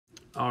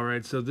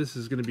Alright, so this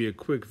is going to be a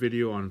quick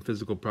video on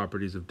physical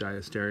properties of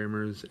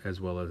diastereomers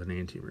as well as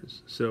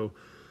enantiomers. So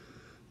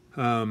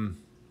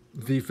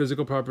the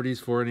physical properties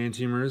for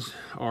enantiomers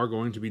are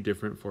going to be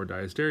different for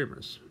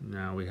diastereomers.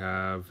 Now we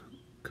have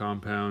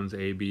compounds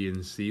A, B,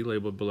 and C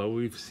labeled below.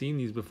 We've seen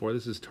these before.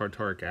 This is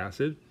tartaric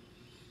acid.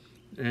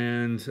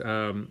 And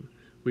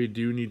we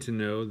do need to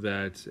know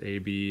that A,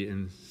 B,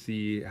 and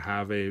C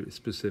have a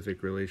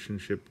specific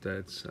relationship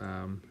that's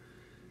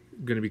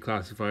going to be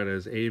classified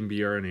as A and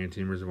B are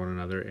enantiomers of one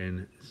another,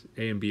 and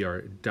A and B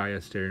are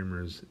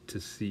diastereomers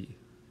to C,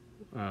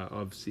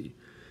 of C.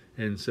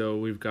 And so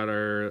we've got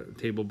our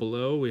table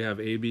below. We have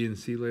A, B, and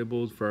C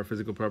labeled for our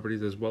physical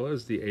properties, as well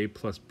as the A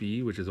plus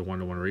B, which is a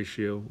 1-to-1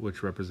 ratio,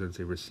 which represents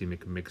a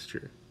racemic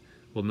mixture.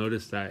 We'll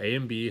notice that A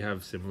and B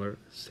have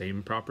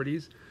same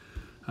properties.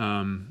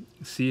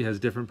 C has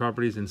different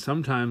properties, and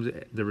sometimes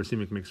the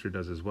racemic mixture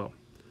does as well.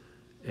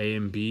 A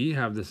and B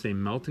have the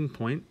same melting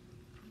point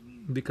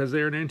because they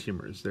are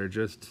enantiomers.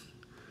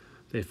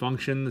 They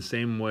function the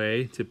same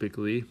way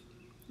typically,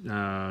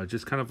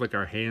 just kind of like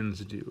our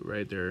hands do,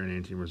 right? They're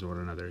enantiomers of one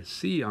another.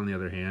 C, on the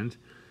other hand,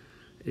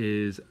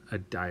 is a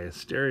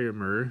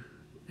diastereomer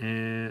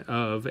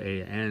of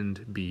A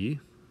and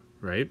B,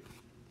 right?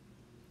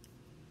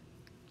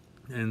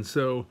 And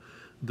so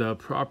the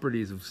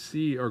properties of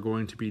C are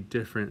going to be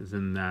different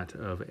than that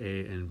of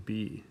A and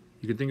B.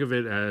 You can think of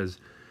it as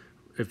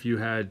if you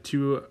had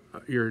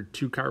your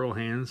two chiral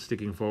hands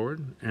sticking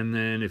forward, and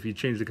then if you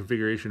change the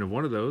configuration of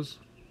one of those,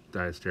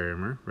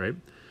 diastereomer, right?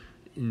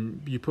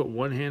 And you put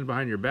one hand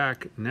behind your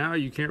back, now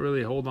you can't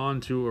really hold on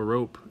to a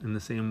rope in the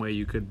same way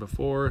you could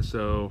before.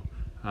 So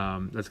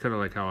that's kind of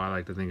like how I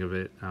like to think of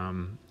it.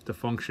 The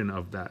function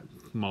of that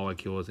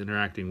molecule is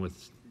interacting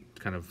with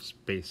kind of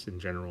space in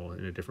general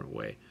in a different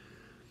way.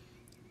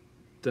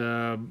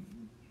 The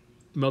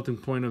melting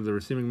point of the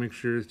racemic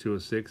mixture is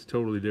 206,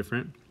 totally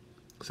different.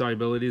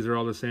 Solubilities are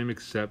all the same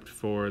except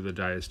for the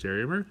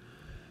diastereomer.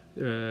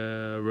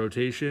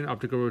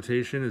 Optical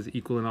rotation is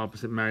equal and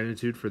opposite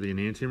magnitude for the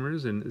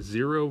enantiomers, and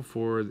 0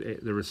 for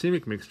the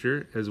racemic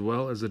mixture as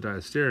well as the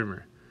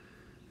diastereomer.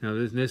 Now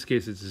in this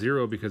case it's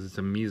 0 because it's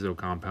a meso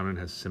compound and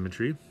has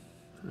symmetry.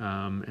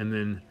 And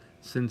then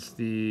since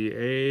the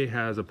A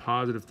has a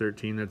positive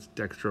 13, that's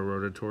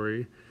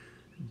dextrorotatory.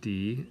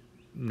 D,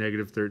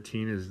 negative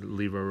 13 is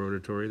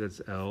levorotatory,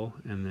 that's L,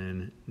 and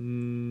then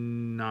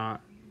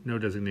no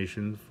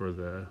designation for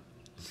the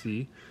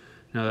C.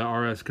 Now the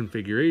RS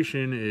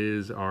configuration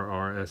is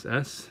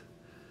RRSS,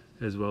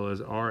 as well as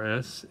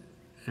RS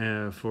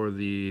for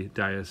the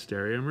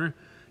diastereomer,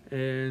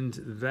 and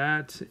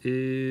that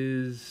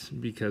is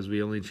because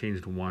we only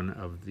changed one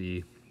of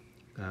the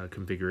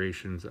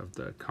configurations of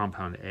the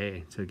compound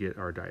A to get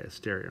our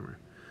diastereomer.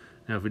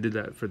 Now if we did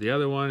that for the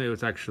other one, it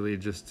was actually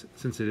just,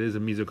 since it is a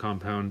meso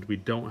compound, we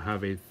don't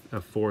have a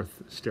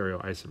fourth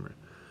stereoisomer.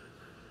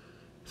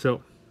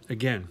 So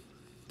again,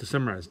 to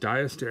summarize,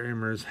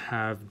 diastereomers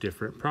have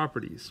different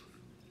properties,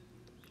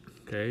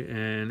 okay,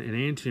 and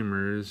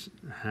enantiomers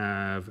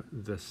have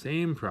the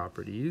same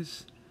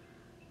properties,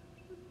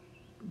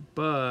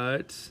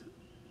 but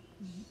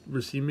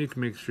racemic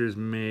mixtures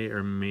may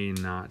or may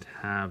not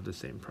have the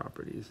same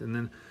properties. And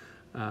then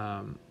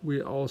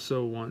we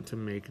also want to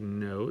make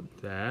note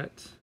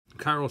that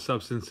chiral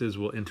substances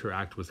will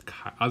interact with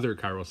other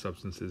chiral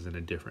substances in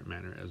a different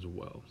manner as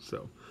well.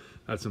 So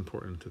that's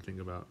important to think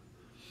about.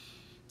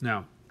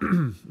 Now,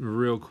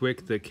 real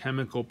quick, the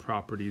chemical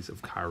properties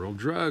of chiral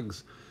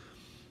drugs.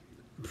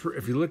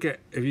 If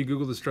you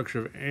Google the structure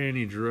of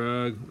any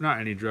drug,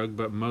 not any drug,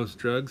 but most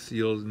drugs,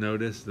 you'll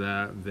notice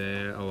that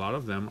a lot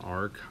of them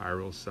are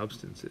chiral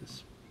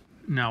substances.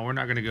 Now, we're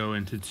not going to go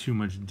into too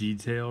much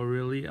detail,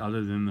 really,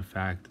 other than the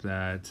fact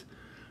that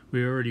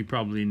we already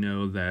probably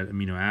know that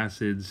amino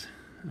acids,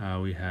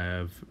 we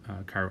have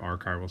our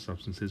chiral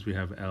substances. We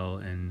have L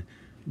and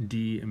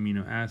D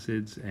amino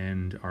acids,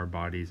 and our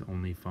bodies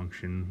only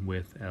function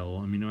with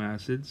L amino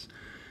acids,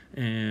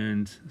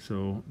 and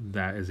so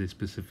that is a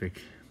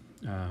specific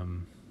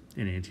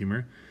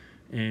enantiomer.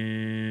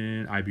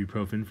 And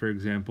ibuprofen, for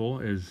example,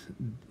 is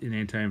an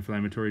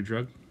anti-inflammatory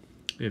drug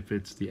if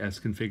it's the S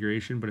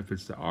configuration, but if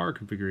it's the R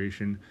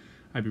configuration,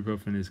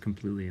 ibuprofen is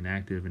completely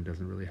inactive and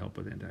doesn't really help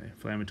with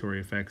anti-inflammatory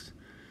effects.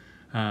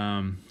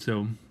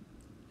 So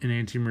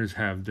enantiomers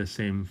have the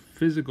same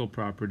physical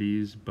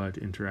properties but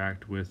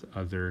interact with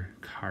other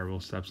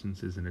chiral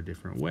substances in a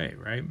different way,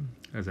 right?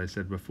 As I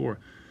said before.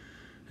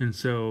 And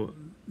so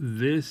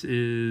this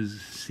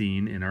is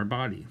seen in our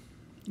body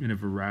in a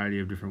variety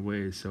of different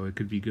ways. So it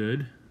could be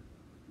good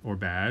or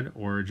bad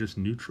or just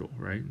neutral,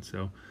 right?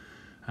 So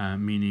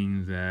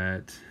meaning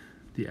that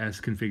the S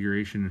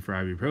configuration for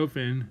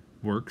ibuprofen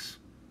works,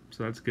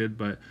 so that's good,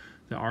 but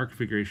the R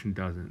configuration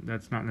doesn't.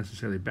 That's not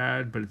necessarily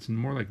bad, but it's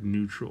more like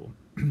neutral.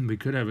 We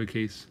could have a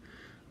case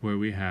where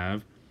we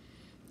have,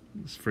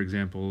 for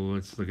example,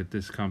 let's look at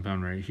this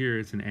compound right here.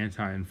 It's an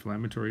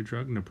anti-inflammatory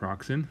drug,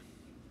 naproxen.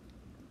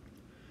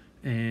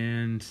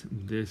 And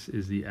this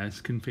is the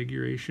S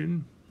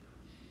configuration.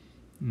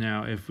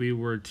 Now, if we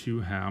were to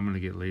have, I'm going to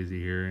get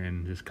lazy here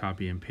and just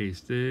copy and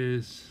paste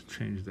this,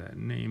 change that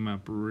name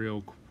up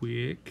real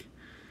quick.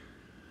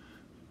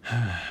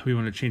 We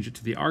want to change it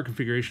to the R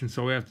configuration,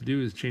 so all we have to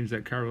do is change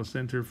that chiral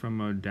center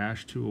from a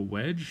dash to a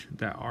wedge.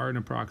 That R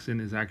naproxen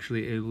is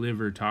actually a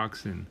liver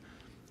toxin,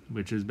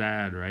 which is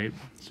bad, right?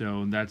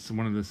 So that's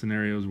one of the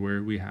scenarios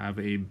where we have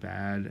a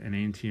bad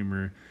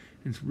enantiomer.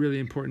 It's really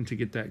important to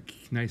get that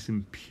nice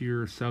and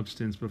pure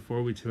substance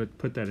before we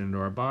put that into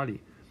our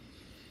body.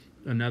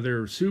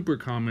 Another super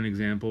common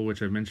example,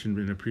 which I mentioned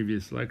in a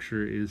previous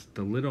lecture, is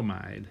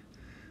thalidomide.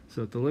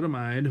 So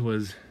thalidomide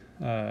was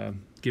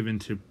given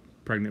to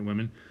pregnant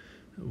women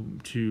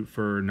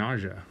for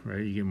nausea,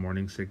 right? You get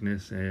morning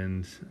sickness,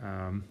 and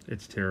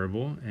it's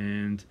terrible,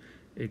 and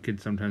it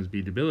could sometimes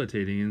be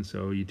debilitating. And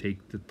so you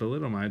take the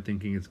thalidomide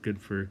thinking it's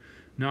good for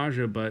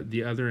nausea, but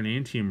the other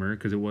enantiomer,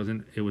 because it was a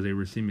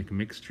racemic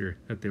mixture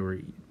that they were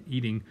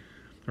eating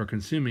or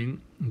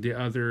consuming, the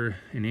other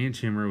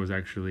enantiomer was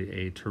actually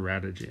a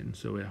teratogen,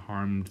 so it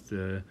harmed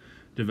the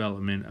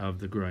development of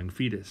the growing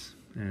fetus.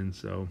 And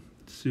so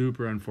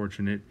super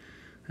unfortunate,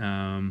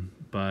 and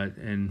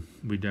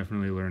we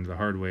definitely learned the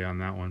hard way on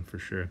that one for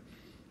sure.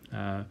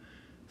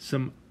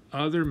 Some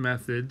other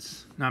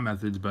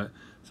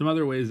some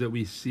other ways that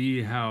we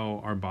see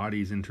how our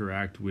bodies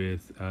interact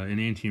with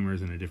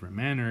enantiomers in a different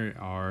manner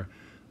are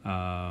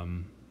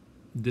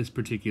this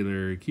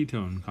particular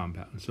ketone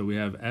compound. So we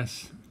have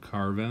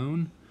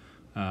S-carvone.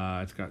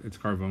 It's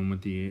carvone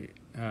with the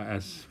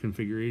S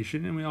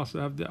configuration, and we also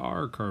have the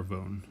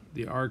R-carvone,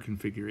 the R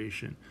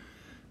configuration.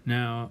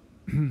 Now,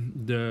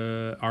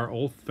 our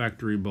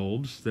olfactory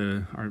bulbs,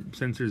 our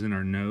sensors in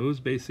our nose,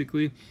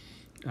 basically,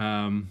 it's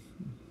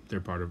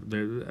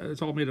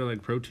all made of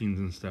like proteins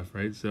and stuff,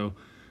 right? So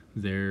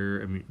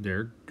they're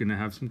gonna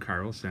have some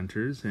chiral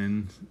centers,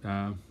 and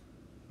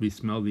we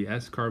smell the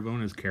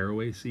S-carvone as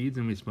caraway seeds,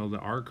 and we smell the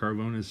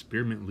R-carvone as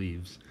spearmint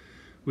leaves,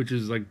 which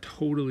is like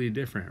totally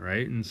different,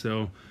 right? And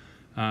so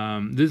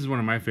this is one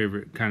of my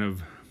favorite kind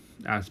of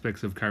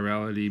aspects of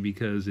chirality,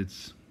 because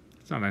it's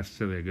not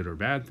necessarily a good or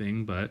bad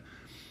thing, but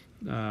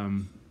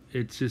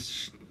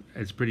it's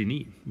pretty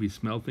neat. We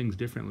smell things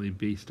differently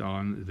based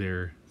on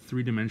their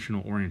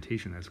three-dimensional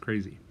orientation. That's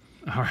crazy.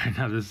 All right,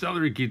 now the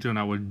celery ketone,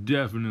 I would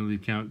definitely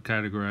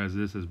categorize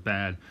this as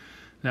bad.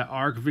 That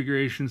R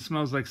configuration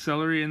smells like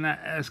celery, and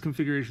that S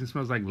configuration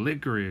smells like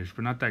licorice,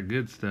 but not that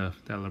good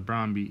stuff that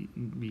LeBron be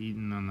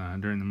eating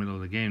during the middle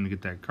of the game to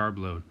get that carb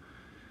load.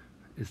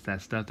 It's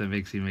that stuff that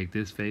makes you make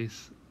this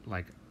face,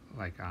 like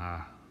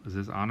is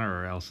this Anna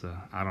or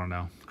Elsa? I don't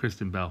know,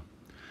 Kristen Bell.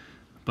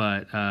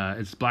 But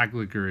it's black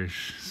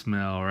licorice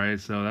smell, right?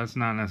 So that's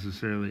not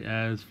necessarily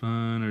as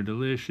fun or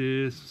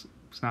delicious.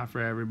 It's not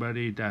for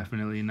everybody,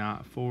 definitely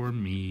not for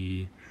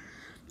me.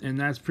 And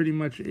that's pretty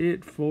much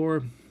it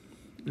for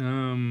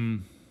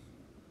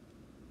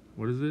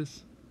what is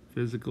this?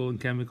 Physical and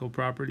chemical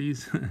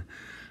properties.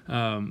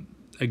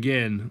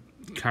 Again,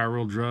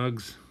 chiral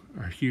drugs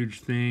are a huge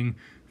thing.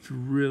 It's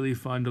really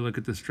fun to look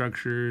at the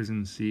structures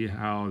and see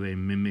how they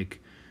mimic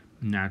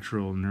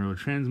natural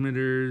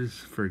neurotransmitters,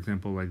 for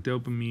example, like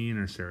dopamine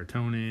or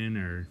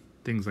serotonin or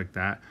things like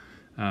that.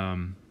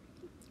 And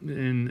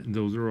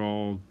those are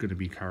all going to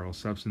be chiral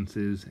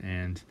substances.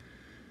 And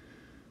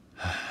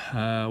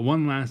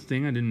one last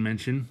thing I didn't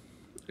mention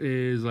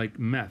is like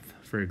meth,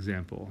 for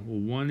example.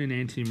 One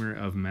enantiomer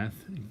of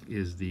meth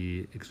is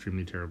the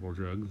extremely terrible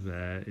drug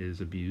that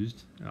is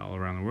abused all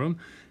around the world.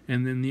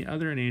 And then the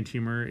other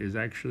enantiomer is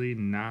actually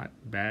not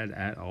bad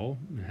at all.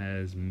 It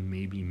has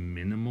maybe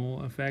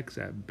minimal effects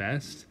at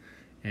best,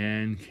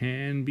 and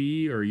can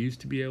be or used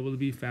to be able to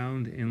be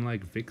found in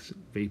like Vicks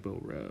Vapo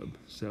Rub.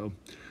 So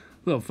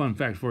a little fun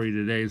fact for you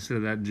today instead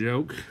of that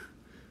joke.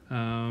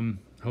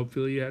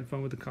 Hopefully you had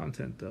fun with the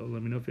content though.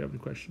 Let me know if you have any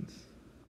questions.